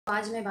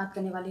आज मैं बात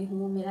करने वाली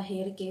हूँ मेरा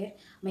हेयर केयर,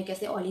 मैं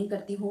कैसे ऑयलिंग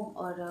करती हूँ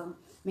और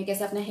मैं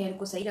कैसे अपने हेयर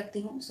को सही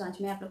रखती हूँ। सो आज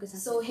मैं आप लोग के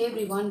साथ hey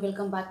everyone,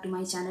 welcome back to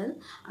my channel.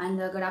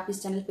 And अगर आप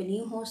इस चैनल पे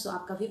न्यू हो सो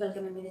आपका भी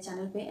वेलकम है मेरे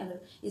चैनल पे।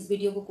 अगर इस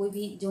वीडियो को कोई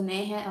भी जो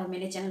नए हैं और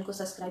मेरे चैनल को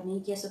सब्सक्राइब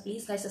नहीं किया so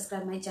please guys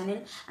subscribe my channel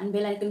and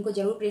bell icon को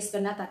जरूर प्रेस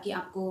करना ताकि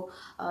आपको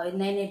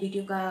नए नए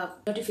वीडियो का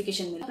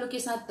नोटिफिकेशन मिले। आप लोग के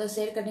साथ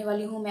शेयर करने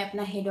वाली हूँ मैं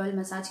अपना हेयर ऑयल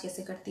मसाज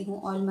कैसे करती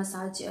हूँ। ऑयल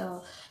मसाज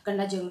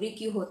करना ज़रूरी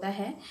क्यों होता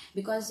है,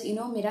 बिकॉज यू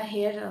नो मेरा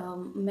हेयर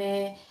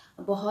मैं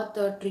बहुत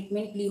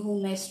ट्रीटमेंट ली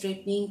हूँ। मैं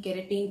स्ट्रेटनिंग,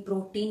 केराटिन,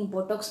 प्रोटीन,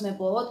 बोटॉक्स में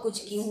बहुत कुछ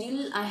की हूँ।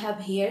 Still I have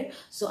hair,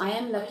 so I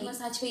am lucky.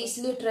 Massage पे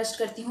इसलिए ट्रस्ट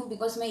करती हूँ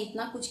बिकॉज मैं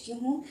इतना कुछ की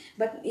हूँ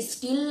but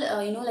still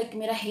you know like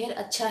मेरा हेयर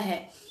अच्छा है।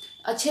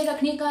 अच्छे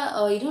रखने का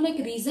यू नो लाइक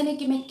रीज़न है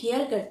कि मैं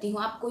केयर करती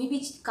हूँ। आप कोई भी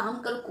काम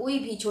करो, कोई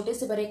भी छोटे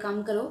से बड़े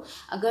काम करो,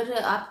 अगर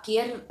आप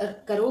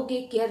केयर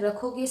करोगे, केयर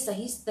रखोगे,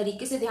 सही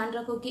तरीके से ध्यान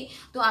रखोगे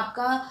तो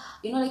आपका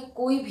यू नो लाइक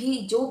कोई भी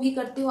जो भी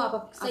करते हो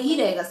आप सही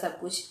रहेगा सब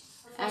कुछ।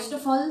 First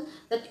of all,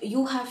 that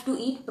you have to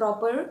eat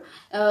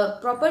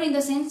proper in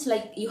the sense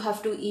like you have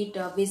to eat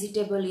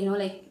vegetable, you know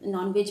like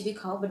non-veg भी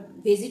खाओ but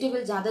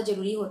vegetable ज़्यादा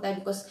जरूरी होता है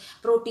because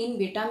protein,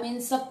 vitamin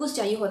सब कुछ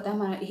चाहिए होता है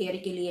हमारे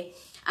हेयर के लिए।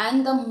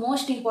 And the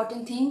most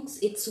important things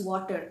it's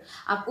water.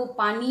 आपको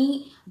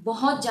पानी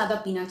बहुत ज़्यादा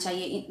पीना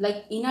चाहिए।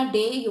 Like in a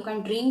day you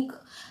can drink,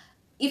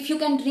 if you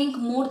can drink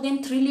more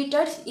than 3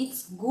 liters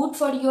it's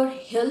good for your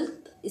health,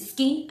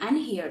 skin and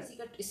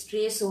hair.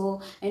 Stress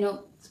हो, you know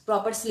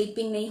proper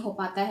sleeping नहीं हो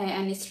पाता है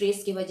एंड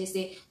स्ट्रेस की वजह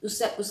से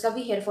उसका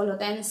भी हेयर फॉल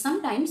होता है। And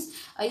sometimes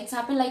it's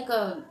happen like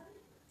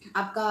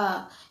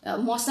आपका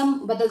मौसम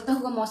बदलता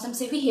हुआ मौसम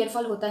से भी हेयर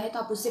फॉल होता है, तो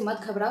आप उससे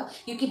मत घबराओ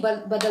क्योंकि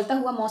बदलता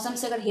हुआ मौसम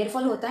से अगर हेयर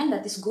फॉल होता है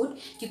दैट इज गुड,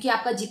 क्योंकि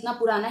आपका जितना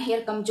पुराना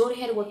हेयर, कमजोर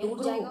हेयर वो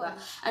टूट जाएगा।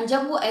 एंड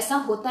जब वो ऐसा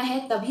होता है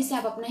तभी से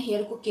आप अपने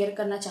हेयर को केयर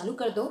करना चालू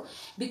कर दो।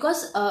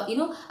 बिकॉज यू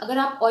नो अगर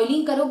आप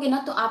ऑयलिंग करोगे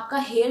ना तो आपका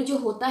हेयर जो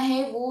होता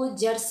है वो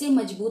जड़ से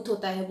मजबूत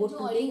होता है। वो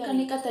ऑयलिंग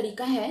करने का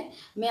तरीका है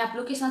मैं आप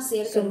लोग के साथ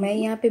शेयर करूँगी। मैं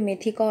यहाँ पे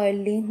मेथी का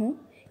ऑयल ली हूँ,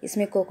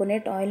 इसमें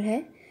कोकोनट ऑयल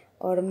है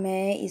और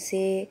मैं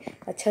इसे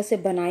अच्छा से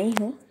बनाई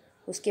हूँ।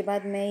 उसके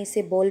बाद मैं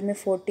इसे बोल में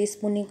 4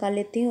 टीस्पून निकाल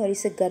लेती हूँ और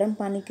इसे गर्म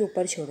पानी के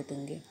ऊपर छोड़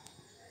दूँगी।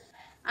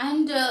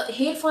 एंड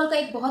हेयर फॉल का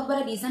एक बहुत बड़ा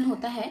रीज़न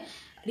होता है।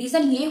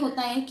 रीज़न ये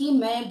होता है कि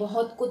मैं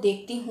बहुत को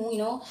देखती हूँ, यू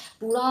नो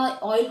पूरा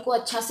ऑयल को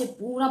अच्छा से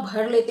पूरा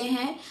भर लेते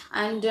हैं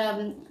and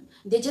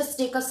they just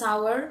take a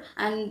shower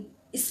and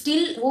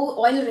still वो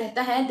ऑयल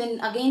रहता है। Then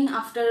again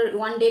after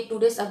 1 day 2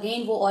 days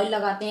again वो ऑयल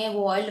लगाते हैं,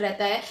 वो ऑयल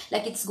रहता है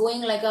like it's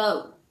going like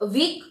a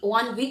week,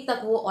 1 week तक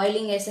वो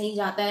ऑयलिंग ऐसे ही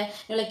जाता है।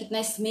 लाइक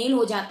कितना स्मेल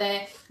हो जाता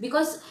है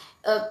बिकॉज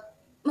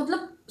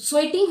मतलब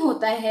स्वेटिंग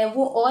होता है,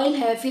 वो ऑयल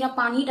है, फिर आप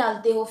पानी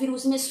डालते हो, फिर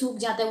उसमें सूख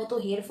जाता है, वो तो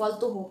हेयर फॉल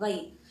तो होगा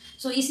ही।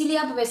 सो इसीलिए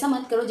आप वैसा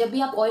मत करो। जब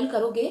भी आप ऑयल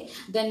करोगे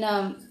देन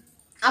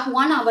आप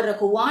 1 आवर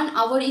रखो। 1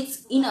 आवर इज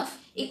इनफ।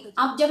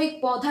 आप जब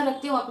एक पौधा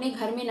रखते हो अपने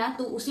घर में ना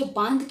तो उसे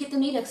बांध के तो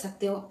नहीं रख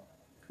सकते हो,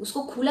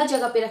 उसको खुला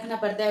जगह पे रखना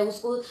पड़ता है।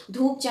 उसको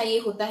धूप चाहिए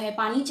होता है,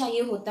 पानी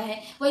चाहिए होता है।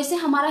 वैसे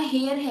हमारा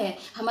हेयर है,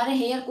 हमारे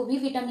हेयर को भी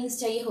विटामिन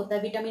चाहिए होता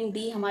है, विटामिन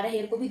डी। हमारे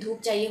हेयर को भी धूप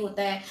चाहिए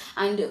होता है।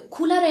 एंड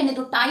खुला रहने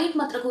दो, टाइट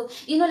मत रखो।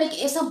 यू नो लाइक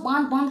ऐसा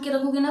बांध बांध के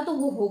रखोगे ना तो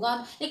वो होगा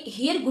लाइक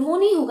हेयर ग्रो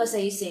नहीं होगा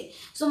सही से।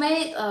 सो मैं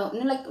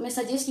लाइक मैं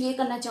सजेस्ट ये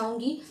करना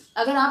चाहूँगी,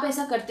 अगर आप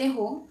ऐसा करते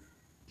हो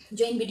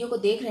जो इन वीडियो को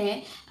देख रहे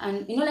हैं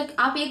एंड यू नो लाइक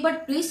आप एक बार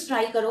प्लीज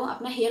ट्राई करो,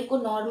 अपना हेयर को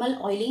नॉर्मल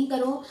ऑयलिंग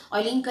करो।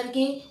 ऑयलिंग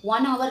करके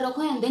 1 आवर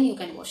रखो and then you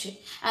can wash it.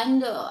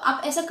 And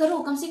आप ऐसा करो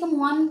कम से कम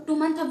 1-2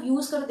 मंथ आप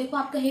यूज करो, देखो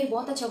आपका हेयर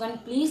बहुत अच्छा होगा।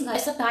 प्लीज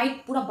ऐसा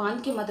टाइट पूरा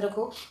बांध के मत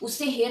रखो,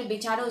 उससे हेयर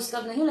बेचारा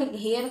उसका यू लाइक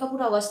हेयर का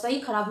पूरा अवस्था ही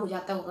खराब हो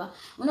जाता होगा।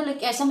 यू नो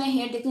लाइक ऐसा मैं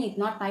हेयर देखती हूँ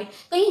इतना टाइट,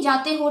 कहीं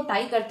जाते हो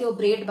टाई करते हो,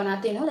 ब्रेड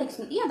बनाते हो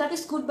लाइक या that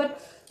is good, but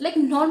like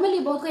normally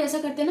बहुत कोई ऐसा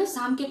करते हैं ना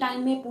शाम के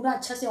टाइम में पूरा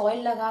अच्छा से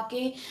ऑयल लगा के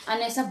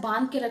एंड ऐसा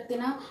बांध के रखते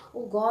ना,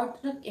 वो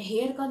गॉड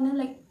हेयर का ना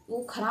लाइक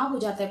वो खराब हो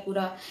जाता है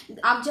पूरा।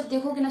 आप जब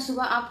देखोगे ना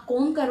सुबह आप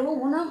कोम करो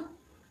वो ना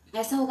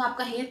ऐसा होगा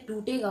आपका हेयर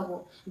टूटेगा,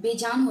 वो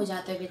बेजान हो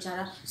जाता है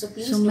बेचारा। सो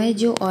प्लीज मैं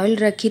जो ऑयल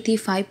रखी थी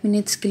 5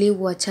 मिनट्स के लिए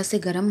वो अच्छा से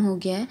गर्म हो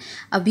गया है।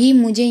 अभी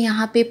मुझे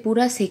यहाँ पे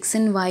पूरा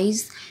सेक्शन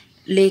वाइज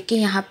लेके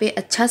यहाँ पे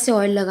अच्छा से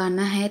ऑयल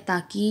लगाना है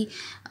ताकि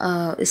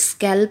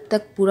स्कैल्प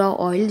तक पूरा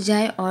ऑयल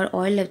जाए और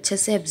ऑयल अच्छे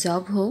से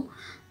एब्जॉर्ब हो।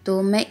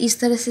 तो मैं इस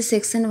तरह से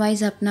सेक्शन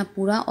वाइज अपना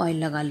पूरा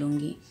ऑयल लगा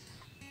लूँगी।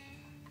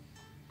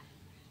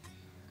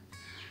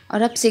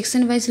 और अब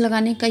सेक्शन वाइज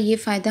लगाने का ये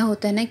फ़ायदा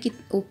होता है ना कि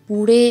वो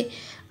पूरे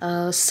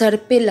सर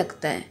पे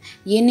लगता है,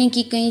 ये नहीं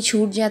कि कहीं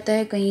छूट जाता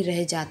है कहीं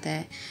रह जाता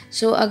है।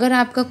 सो अगर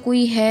आपका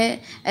कोई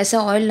है ऐसा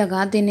ऑयल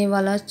लगा देने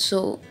वाला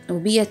सो वो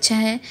भी अच्छा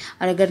है,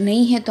 और अगर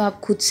नहीं है तो आप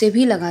खुद से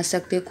भी लगा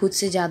सकते हो, खुद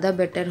से ज़्यादा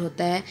बेटर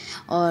होता है।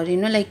 और यू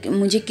नो लाइक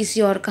मुझे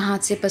किसी और का हाथ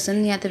से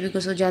पसंद नहीं आता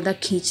बिकॉज वो ज़्यादा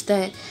खींचता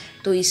है,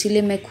 तो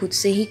इसीलिए मैं खुद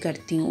से ही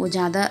करती हूँ, वो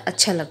ज़्यादा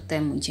अच्छा लगता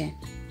है मुझे।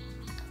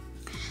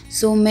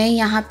 सो मैं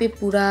यहाँ पे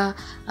पूरा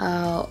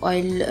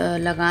ऑयल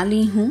लगा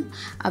ली हूँ।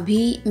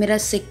 अभी मेरा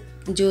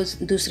जो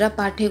दूसरा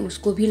पार्ट है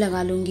उसको भी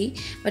लगा लूँगी।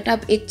 बट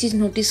आप एक चीज़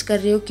नोटिस कर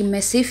रहे हो कि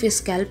मैं सिर्फ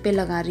स्कैल्प पे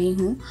लगा रही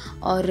हूँ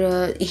और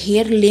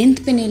हेयर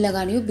लेंथ पे नहीं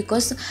लगा रही हूँ,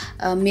 बिकॉज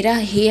मेरा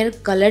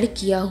हेयर कलर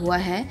किया हुआ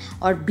है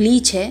और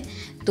ब्लीच है,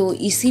 तो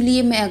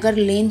इसीलिए मैं अगर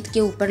लेंथ के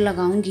ऊपर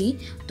लगाऊंगी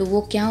तो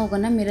वो क्या होगा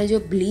ना, मेरा जो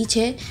ब्लीच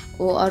है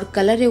वो और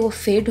कलर है वो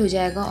फेड हो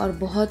जाएगा और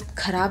बहुत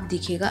ख़राब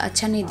दिखेगा,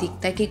 अच्छा नहीं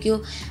दिखता। क्योंकि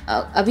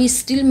अभी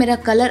स्टिल मेरा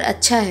कलर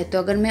अच्छा है, तो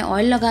अगर मैं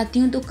ऑयल लगाती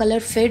हूँ तो कलर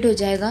फेड हो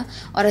जाएगा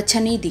और अच्छा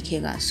नहीं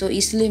दिखेगा। सो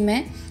इसलिए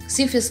मैं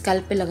सिर्फ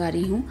स्कैल्प पे लगा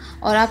रही हूँ।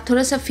 और आप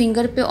थोड़ा सा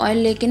फिंगर पे ऑयल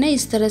लेके ना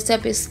इस तरह से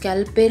आप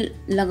स्कैल्प पे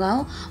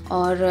लगाओ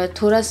और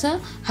थोड़ा सा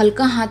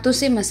हल्का हाथों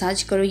से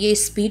मसाज करो। ये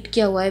स्पीड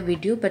किया हुआ है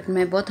वीडियो, बट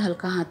मैं बहुत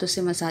हल्का हाथों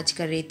से मसाज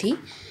कर रही थी।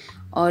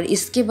 और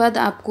इसके बाद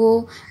आपको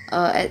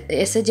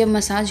ऐसे जब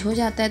मसाज हो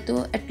जाता है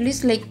तो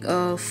एटलीस्ट लाइक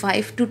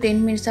 5 to 10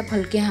 मिनट्स आप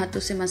हल्के हाथों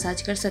से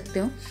मसाज कर सकते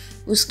हो।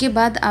 उसके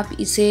बाद आप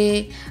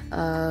इसे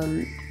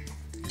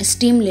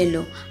स्टीम ले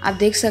लो। आप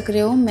देख सक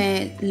रहे हो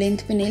मैं लेंथ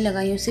पे नहीं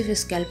लगाई हूँ, सिर्फ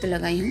स्कैल्प पे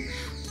लगाई हूँ।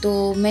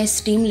 तो मैं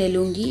स्टीम ले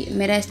लूँगी।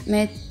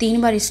 मैं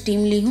 3 बार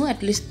स्टीम ली हूँ,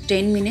 एटलीस्ट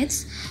 10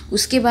 मिनट्स।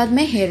 उसके बाद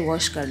मैं हेयर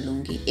वॉश कर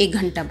लूँगी 1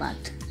 घंटा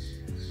बाद।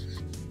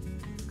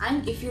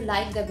 And if you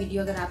like the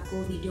video, अगर आपको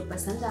वीडियो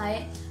पसंद आए,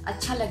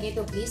 अच्छा लगे,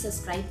 तो प्लीज़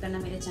सब्सक्राइब करना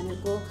मेरे चैनल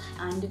को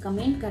एंड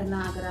कमेंट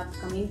करना। अगर आप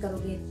कमेंट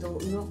करोगे तो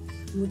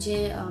मुझे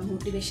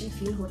मोटिवेशन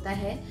फील होता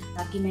है,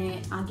 ताकि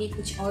मैं आगे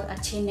कुछ और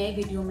अच्छे नए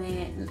वीडियो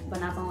में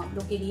बना पाऊँ आप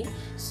लोग के लिए।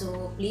 सो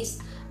प्लीज़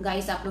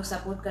गाइस, आप लोग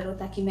सपोर्ट करो,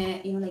 ताकि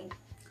मैं लाइक,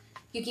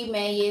 क्योंकि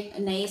मैं ये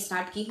नए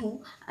स्टार्ट की हूँ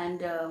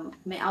एंड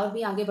मैं और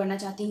भी आगे बढ़ना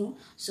चाहती हूँ।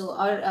 सो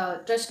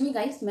और ट्रस्ट मी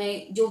गाइस,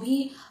 मैं जो भी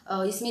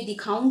इसमें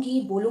दिखाऊंगी,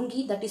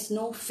 बोलूँगी, that is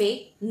no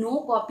fake, know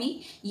copy.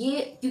 ये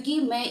क्योंकि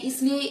मैं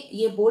इसलिए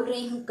ये बोल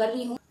रही हूँ, कर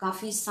रही हूँ,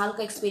 काफ़ी साल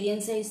का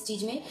एक्सपीरियंस है इस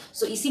चीज़ में।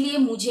 सो इसीलिए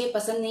मुझे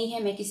पसंद नहीं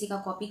है मैं किसी का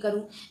कॉपी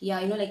करूँ या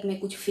लाइक मैं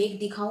कुछ फेक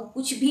दिखाऊँ,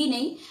 कुछ भी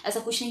नहीं, ऐसा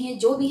कुछ नहीं है।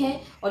 जो भी है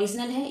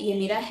ओरिजिनल है, ये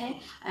मेरा है।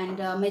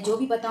 एंड मैं जो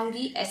भी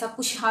बताऊँगी ऐसा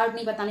कुछ हार्ड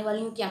नहीं बताने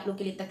वाली हूँ कि आप लोग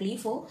के लिए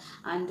तकलीफ हो।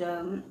 एंड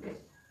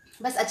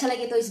बस अच्छा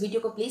लगे तो इस वीडियो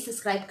को प्लीज़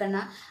सब्सक्राइब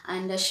करना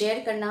एंड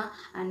शेयर करना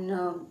एंड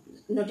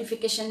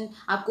नोटिफिकेशन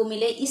आपको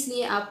मिले,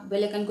 इसलिए आप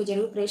बेल आइकन को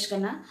ज़रूर प्रेस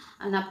करना।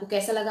 एंड आपको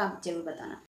कैसा लगा आप ज़रूर बताना।